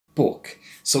book.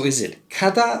 So is it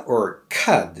kada or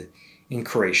kad in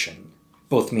Croatian?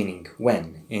 Both meaning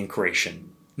when in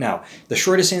Croatian. Now, the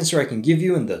shortest answer I can give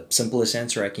you and the simplest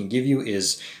answer I can give you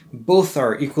is both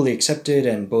are equally accepted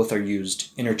and both are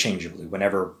used interchangeably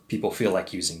whenever people feel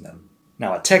like using them.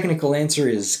 Now, a technical answer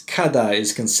is kada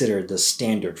is considered the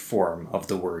standard form of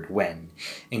the word when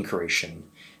in Croatian.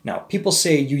 Now, people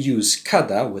say you use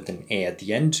kada with an a at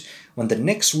the end when the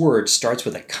next word starts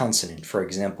with a consonant. For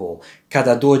example,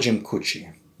 kada dođem kući,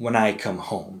 when I come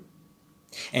home.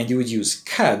 And you would use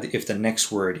kad if the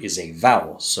next word is a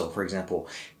vowel. So, for example,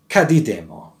 kad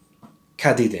idemo,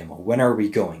 when are we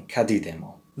going, kad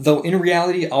idemo. Though in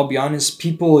reality, I'll be honest,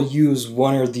 people use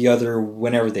one or the other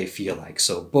whenever they feel like.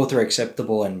 So both are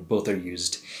acceptable and both are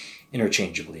used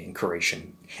interchangeably in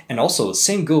Croatian. And also,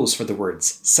 same goes for the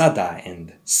words sada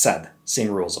and sad.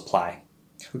 Same rules apply.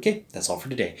 Okay, that's all for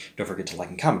today. Don't forget to like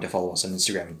and comment, to follow us on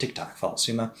Instagram and TikTok. Hvala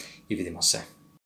svima I vidimo se.